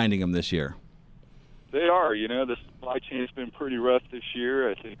trouble finding them this year. They are. The supply chain's been pretty rough this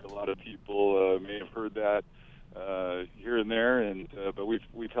year. I think a lot of people may have heard that here and there, but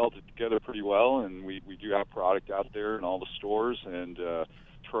we've held it together pretty well, and we do have product out there in all the stores. And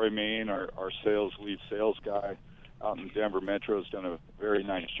Troy Main, our lead sales guy out in Denver Metro, has done a very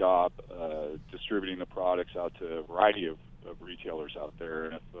nice job distributing the products out to a variety of retailers out there.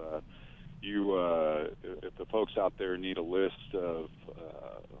 And if the folks out there need a list of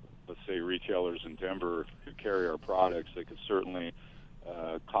let's say retailers in Denver who carry our products, they could certainly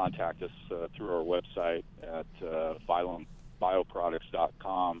contact us through our website at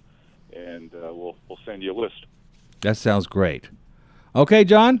phyllumbioproducts.com, and we'll send you a list. That sounds great. Okay,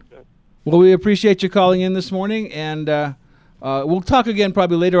 John. Well, we appreciate you calling in this morning, and we'll talk again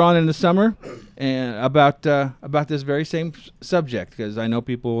probably later on in the summer and about this very same subject, because I know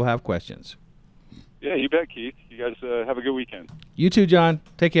people will have questions. Yeah, you bet, Keith. You guys have a good weekend. You too, John.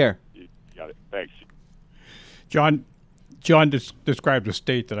 Take care. You got it. Thanks. John described a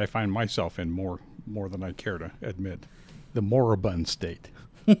state that I find myself in more than I care to admit, the moribund state.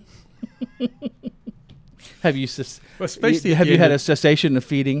 Have you had a cessation of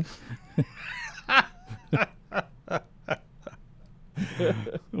feeding?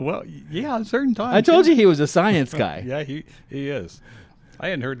 Well, yeah, on certain times. I told you he was a science guy. Yeah, he is. I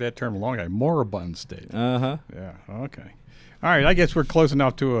hadn't heard that term in a long time. Moribund state. Uh-huh. Yeah, okay. All right, I guess we're close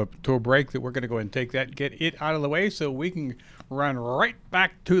enough to a break that we're going to go ahead and take that, get it out of the way so we can run right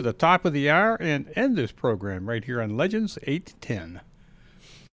back to the top of the hour and end this program right here on Legends 810.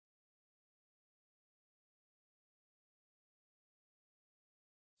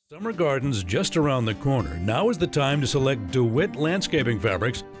 Summer garden's just around the corner. Now is the time to select DeWitt landscaping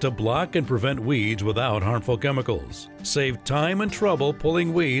fabrics to block and prevent weeds without harmful chemicals. Save time and trouble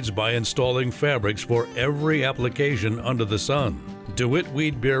pulling weeds by installing fabrics for every application under the sun. DeWitt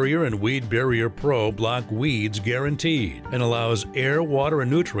Weed Barrier and Weed Barrier Pro block weeds guaranteed and allows air, water,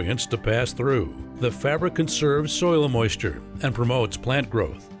 and nutrients to pass through. The fabric conserves soil moisture and promotes plant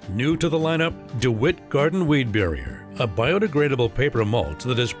growth. New to the lineup, DeWitt Garden Weed Barrier, a biodegradable paper mulch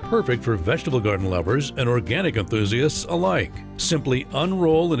that is perfect for vegetable garden lovers and organic enthusiasts alike. Simply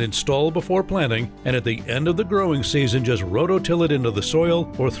unroll and install before planting, and at the end of the growing season, just rototill it into the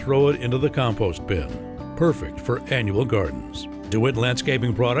soil or throw it into the compost bin. Perfect for annual gardens. DeWitt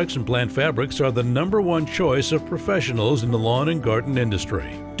landscaping products and plant fabrics are the #1 choice of professionals in the lawn and garden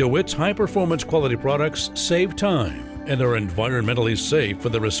industry. DeWitt's high-performance quality products save time and are environmentally safe for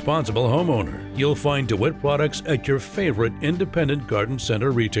the responsible homeowner. You'll find DeWitt products at your favorite independent garden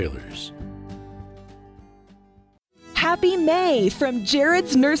center retailers. Happy May from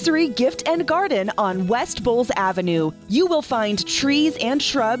Jared's Nursery Gift and Garden on West Bowles Avenue. You will find trees and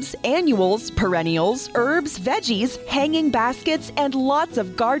shrubs, annuals, perennials, herbs, veggies, hanging baskets, and lots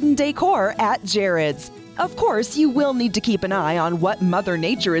of garden decor at Jared's. Of course, you will need to keep an eye on what Mother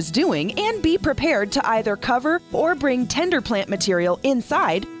Nature is doing and be prepared to either cover or bring tender plant material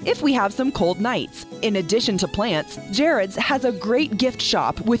inside if we have some cold nights. In addition to plants, Jared's has a great gift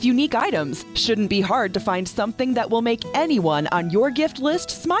shop with unique items. Shouldn't be hard to find something that will make anyone on your gift list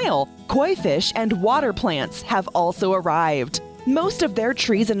smile. Koi fish and water plants have also arrived. Most of their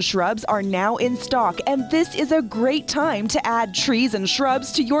trees and shrubs are now in stock, and this is a great time to add trees and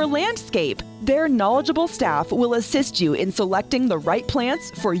shrubs to your landscape. Their knowledgeable staff will assist you in selecting the right plants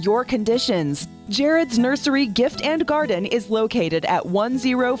for your conditions. Jared's Nursery Gift and Garden is located at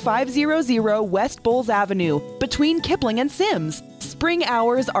 10500 West Bowles Avenue, between Kipling and Sims. Spring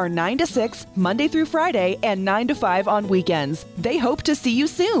hours are 9 to 6, Monday through Friday, and 9 to 5 on weekends. They hope to see you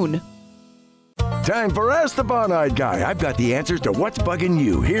soon. Time for Ask the Bon-Eyed Guy. I've got the answers to what's bugging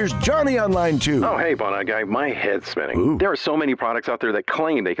you. Here's Johnny on line 2. Oh, hey, Bon-Eyed Guy. My head's spinning. Ooh. There are so many products out there that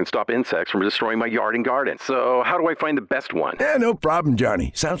claim they can stop insects from destroying my yard and garden. So how do I find the best one? No problem,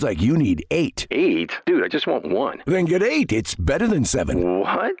 Johnny. Sounds like you need 8. 8? Dude, I just want 1. Then get 8. It's better than 7.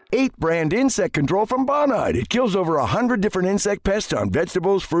 What? 8 brand insect control from Bon-Eyed. It kills over 100 different insect pests on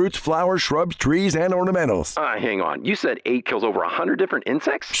vegetables, fruits, flowers, shrubs, trees, and ornamentals. Hang on. You said 8 kills over 100 different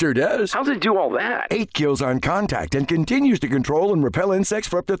insects? Sure does. How does it do all that? 8 kills on contact and continues to control and repel insects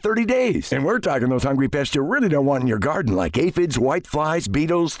for up to 30 days. And we're talking those hungry pests you really don't want in your garden, like aphids, whiteflies,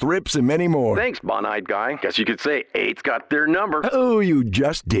 beetles, thrips, and many more. Thanks, Bon-Eyed Guy. Guess you could say 8's got their number. Oh, you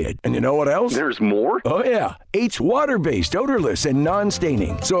just did. And you know what else? There's more? Oh, yeah. 8's water-based, odorless, and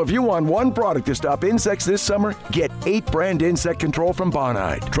non-staining. So if you want one product to stop insects this summer, get 8 brand insect control from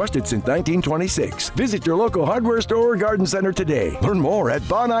Bon-Eyed. Trusted since 1926. Visit your local hardware store or garden center today. Learn more at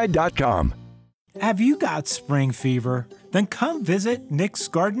boneyed.com. Have you got spring fever? Then come visit Nick's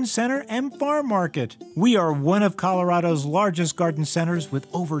Garden Center and Farm Market. We are one of Colorado's largest garden centers with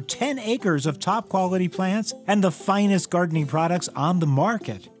over 10 acres of top quality plants and the finest gardening products on the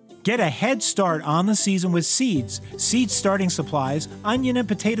market. Get a head start on the season with seeds, seed starting supplies, onion and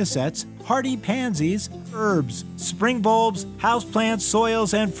potato sets, hardy pansies, herbs, spring bulbs, houseplants,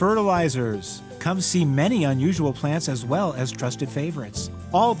 soils, and fertilizers. Come see many unusual plants as well as trusted favorites.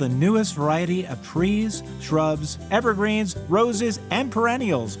 All the newest variety of trees, shrubs, evergreens, roses, and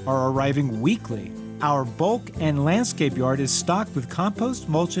perennials are arriving weekly. Our bulk and landscape yard is stocked with compost,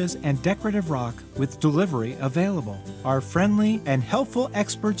 mulches, and decorative rock with delivery available. Our friendly and helpful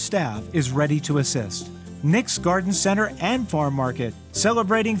expert staff is ready to assist. Nick's Garden Center and Farm Market,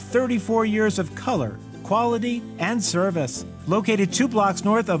 celebrating 34 years of color, quality, and service. Located 2 blocks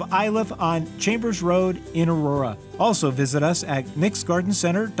north of Iliff on Chambers Road in Aurora. Also visit us at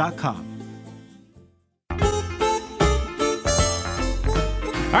nicksgardencenter.com.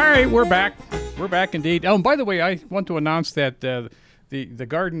 All right, we're back. We're back indeed. Oh, and by the way, I want to announce that the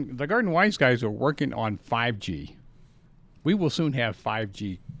Garden Wise guys are working on 5G. We will soon have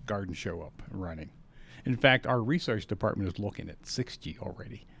 5G garden show up and running. In fact, our research department is looking at 6G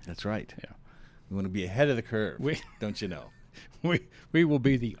already. That's right. Yeah. We want to be ahead of the curve, don't you know? We will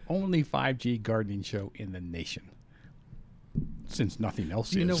be the only 5G gardening show in the nation, since nothing else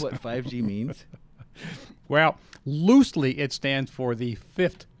is. Do you know what 5G means? Well, loosely it stands for the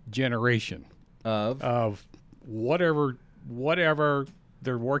 5th generation of whatever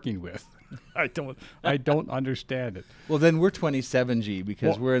they're working with. I don't understand it. Well, then we're 27G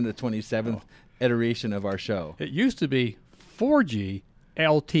because we're in the 27th iteration of our show. It used to be 4G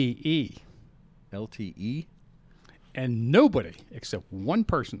LTE. LTE? And nobody, except one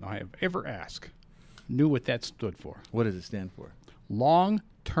person I have ever asked, knew what that stood for. What does it stand for?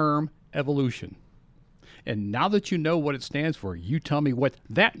 Long-term evolution. And now that you know what it stands for, you tell me what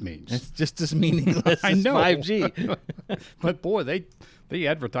that means. It's just as meaningless as 5G. But boy, they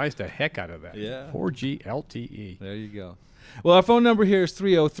advertised the heck out of that. Yeah. 4G LTE. There you go. Well, our phone number here is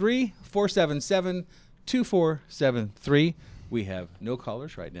 303-477-2473. We have no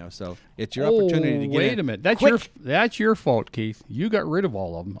callers right now, so it's your opportunity to get wait in. a minute. Quick. That's your fault, Keith. You got rid of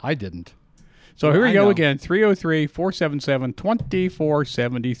all of them. I didn't. So here we go again,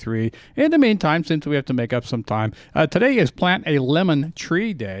 303-477-2473. In the meantime, since we have to make up some time, today is Plant a Lemon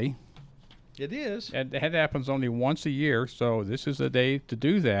Tree Day. It is. And that happens only once a year, so this is the day to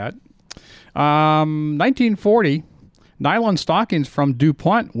do that. 1940, nylon stockings from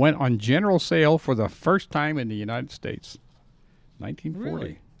DuPont went on general sale for the first time in the United States. 1940.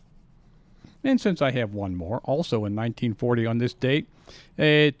 Really? And since I have one more, also in 1940 on this date,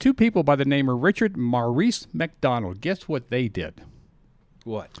 2 people by the name of Richard Maurice McDonald. Guess what they did?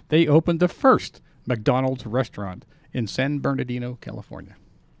 What? They opened the first McDonald's restaurant in San Bernardino, California.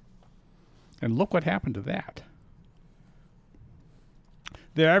 And look what happened to that.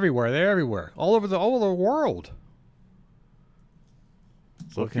 They're everywhere. They're everywhere. All over the world.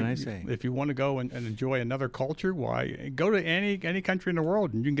 So What can I say? If you want to go and enjoy another culture, why go to any country in the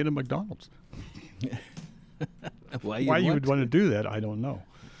world and you can get a McDonald's. Why you would want to do that, I don't know.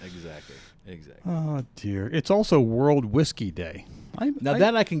 Exactly. Oh dear! It's also World Whiskey Day.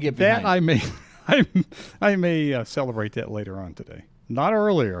 That I can get behind. That I may celebrate that later on today. Not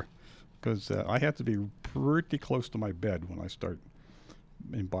earlier, because I have to be pretty close to my bed when I start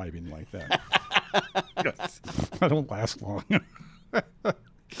imbibing like that. I don't last long.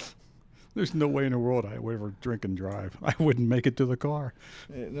 There's no way in the world I would ever drink and drive. I wouldn't make it to the car.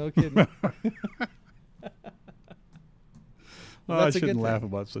 No kidding. I shouldn't laugh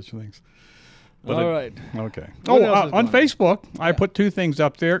about such things. But All right. Okay. What else is on going Facebook, I put two things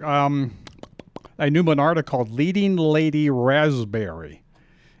up there. A new Monarda called Leading Lady Raspberry.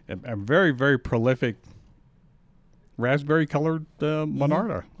 A very, very prolific raspberry-colored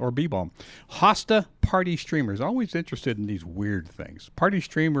Monarda or bee balm. Hosta Party Streamers. Always interested in these weird things. Party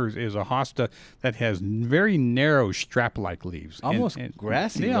Streamers is a hosta that has very narrow strap-like leaves. Almost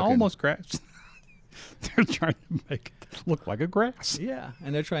grassy Yeah, looking. almost grass. They're trying to make it look like a grass. Yeah,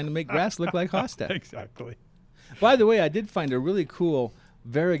 and they're trying to make grass look like hosta. Exactly. By the way, I did find a really cool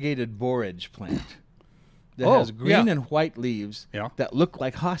variegated borage plant that has green and white leaves that look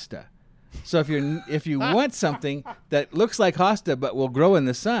like hosta. So if you want something that looks like hosta but will grow in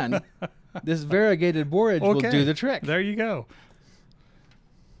the sun, this variegated borage will do the trick. There you go.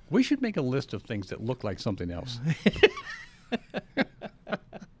 We should make a list of things that look like something else.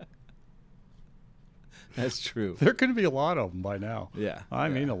 That's true. There could be a lot of them by now. Yeah. I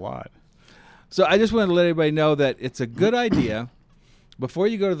mean a lot. So I just wanted to let everybody know that it's a good idea before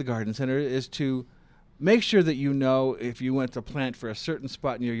you go to the garden center is to make sure that you know if you want to plant for a certain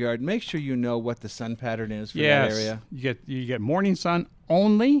spot in your yard, make sure you know what the sun pattern is for that area. You get morning sun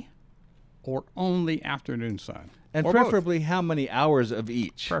only or only afternoon sun. And or preferably how many hours of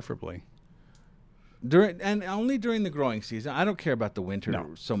each. Preferably. Only during the growing season. I don't care about the winter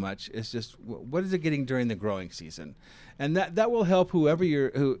so much. It's just what is it getting during the growing season, and that will help who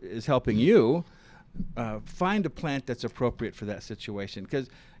is helping you find a plant that's appropriate for that situation.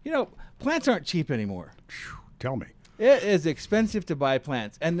 Because plants aren't cheap anymore. Tell me, it is expensive to buy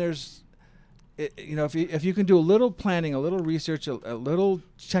plants, and there's, if you can do a little planning, a little research, a little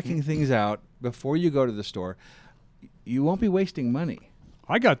checking things out before you go to the store, you won't be wasting money.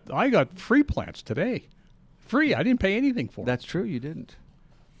 I got free plants today. Free. I didn't pay anything for them. That's true. You didn't.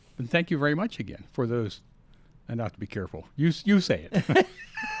 And thank you very much again for those. And I have to be careful. You say it.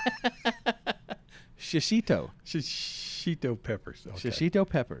 Shishito. Shishito peppers. Okay. Shishito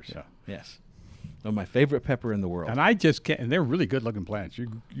peppers. Yeah. Yes. They're my favorite pepper in the world. And I just can't. And they're really good looking plants.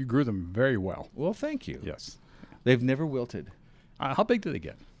 You grew them very well. Well, thank you. Yes. They've never wilted. How big do they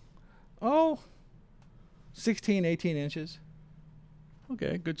get? 16, 18 inches.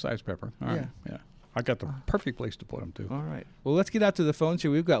 Okay, good sized pepper. All right. Yeah. I got the perfect place to put them, too. All right. Well, let's get out to the phone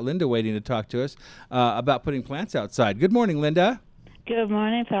here. We've got Linda waiting to talk to us about putting plants outside. Good morning, Linda. Good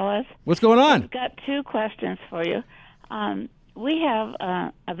morning, fellas. What's going on? I've got two questions for you. We have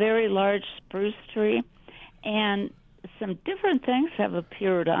a very large spruce tree, and some different things have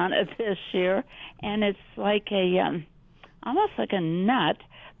appeared on it this year, and it's like almost like a nut,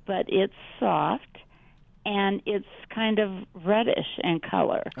 but it's soft. And it's kind of reddish in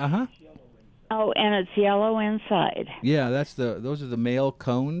color. Uh-huh. Oh, and it's yellow inside. Yeah, those are the male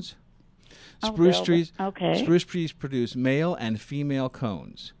cones. Spruce trees. Okay. Spruce trees produce male and female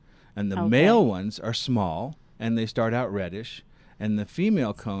cones, and the male ones are small and they start out reddish, and the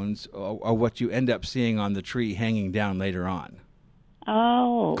female cones are what you end up seeing on the tree hanging down later on.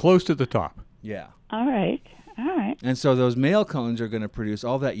 Oh. Close to the top. Yeah. All right. And so those male cones are going to produce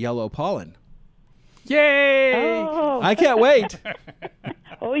all that yellow pollen. Yay! Oh. I can't wait.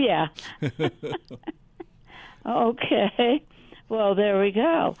 Oh, yeah. Okay. Well, there we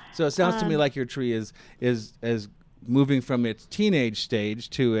go. So it sounds to me like your tree is moving from its teenage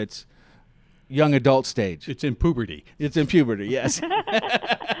stage to its young adult stage. It's in puberty. It's in puberty, yes.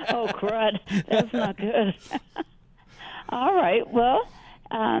 Oh, crud. That's not good. All right. Well,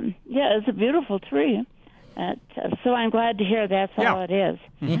 yeah, it's a beautiful tree. So I'm glad to hear that's all it is.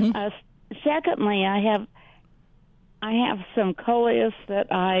 Mm-hmm. Secondly, I have some coleus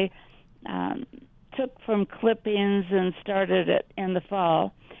that I took from clippings and started it in the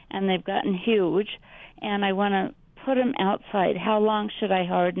fall, and they've gotten huge, and I want to put them outside. How long should I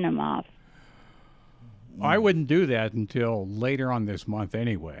harden them off? I wouldn't do that until later on this month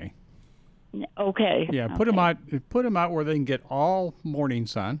anyway. Okay. Yeah, put them out where they can get all morning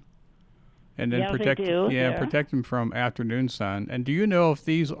sun. And then Yeah, they protect do, yeah. protect them from afternoon sun. And do you know if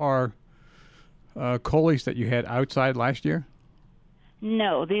these are coleus that you had outside last year?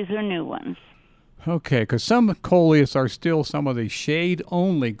 No, these are new ones. Okay, because some coleus are still some of the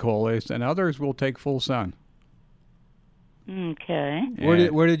shade-only coleus, and others will take full sun. Okay.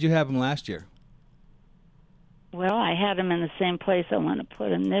 Where did you have them last year? Well, I had them in the same place I want to put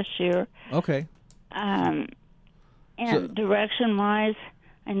them this year. Okay. And direction-wise,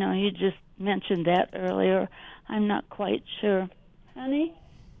 I know you just mentioned that earlier. I'm not quite sure. Honey,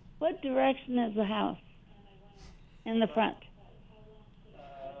 what direction is the house? In the front?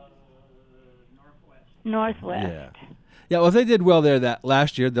 Northwest. Yeah. Yeah, well, if they did well there that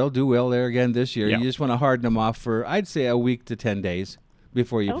last year, they'll do well there again this year. Yeah. You just want to harden them off for, I'd say, a week to 10 days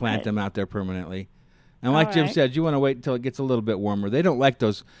before you plant Okay. them out there permanently. And like Jim right. said, you want to wait until it gets a little bit warmer. They don't like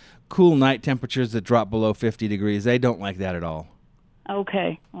those cool night temperatures that drop below 50 degrees. They don't like that at all.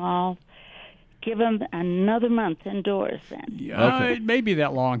 Okay. Well, give them another month indoors then. Yeah, it may be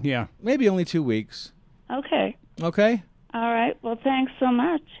that long, yeah. Maybe only 2 weeks. Okay. Okay? All right. Well, thanks so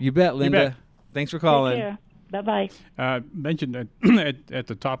much. You bet, Linda. bet. Thanks for calling. Take care. Bye-bye. Mentioned at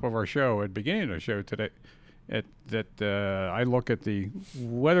the top of our show, at the beginning of the show today, that I look at the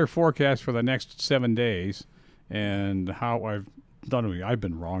weather forecast for the next 7 days and how I've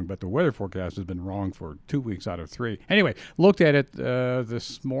been wrong, but the weather forecast has been wrong for 2 weeks out of 3. Anyway, looked at it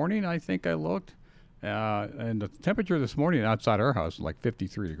this morning, I think I looked, and the temperature this morning outside our house was like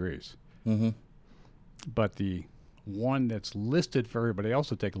 53 degrees. Mm-hmm. But the one that's listed for everybody else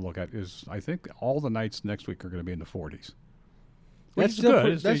to take a look at is, I think, all the nights next week are going to be in the 40s. Which That's is still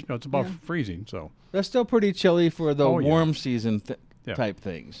good. pre- It's above freezing, so. That's still pretty chilly for the Oh, yeah. warm season type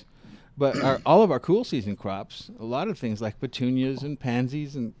things. But all of our cool season crops, a lot of things like petunias and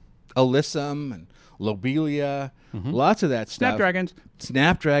pansies and alyssum and lobelia, lots of that stuff.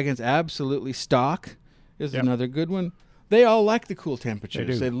 Snapdragons, absolutely. Stock is another good one. They all like the cool temperatures.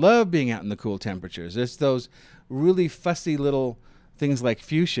 They do. They love being out in the cool temperatures. It's those really fussy little things like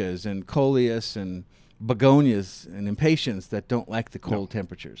fuchsias and coleus and begonias and impatiens that don't like the cold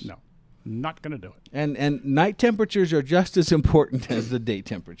temperatures. No, not going to do it. And night temperatures are just as important as the day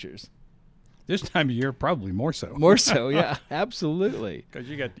temperatures. This time of year, probably more so. More so, yeah, absolutely. Because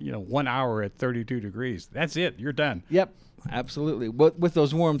you got 1 hour at 32 degrees. That's it. You're done. Yep, absolutely. With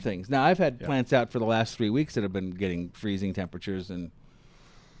those warm things. Now, I've had plants out for the last 3 weeks that have been getting freezing temperatures, and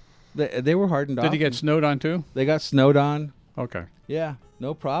they were hardened off. Did they get snowed on too? They got snowed on. Okay. Yeah,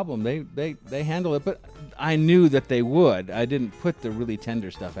 no problem. They handle it, but I knew that they would. I didn't put the really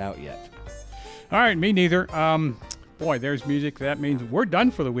tender stuff out yet. All right, me neither. Boy, there's music. That means we're done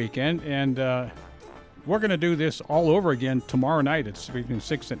for the weekend, and we're going to do this all over again tomorrow night. It's between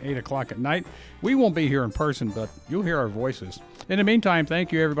 6 and 8 o'clock at night. We won't be here in person, but you'll hear our voices. In the meantime,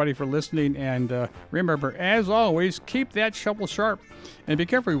 thank you, everybody, for listening, and remember, as always, keep that shovel sharp, and be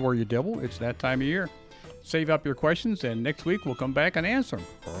careful where you dibble. It's that time of year. Save up your questions, and next week we'll come back and answer them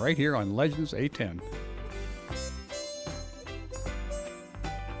right here on Legends 810.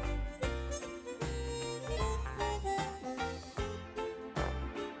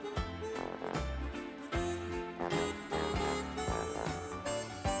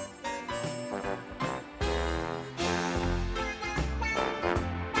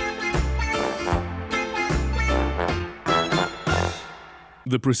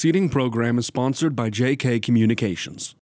 The preceding program is sponsored by JK Communications.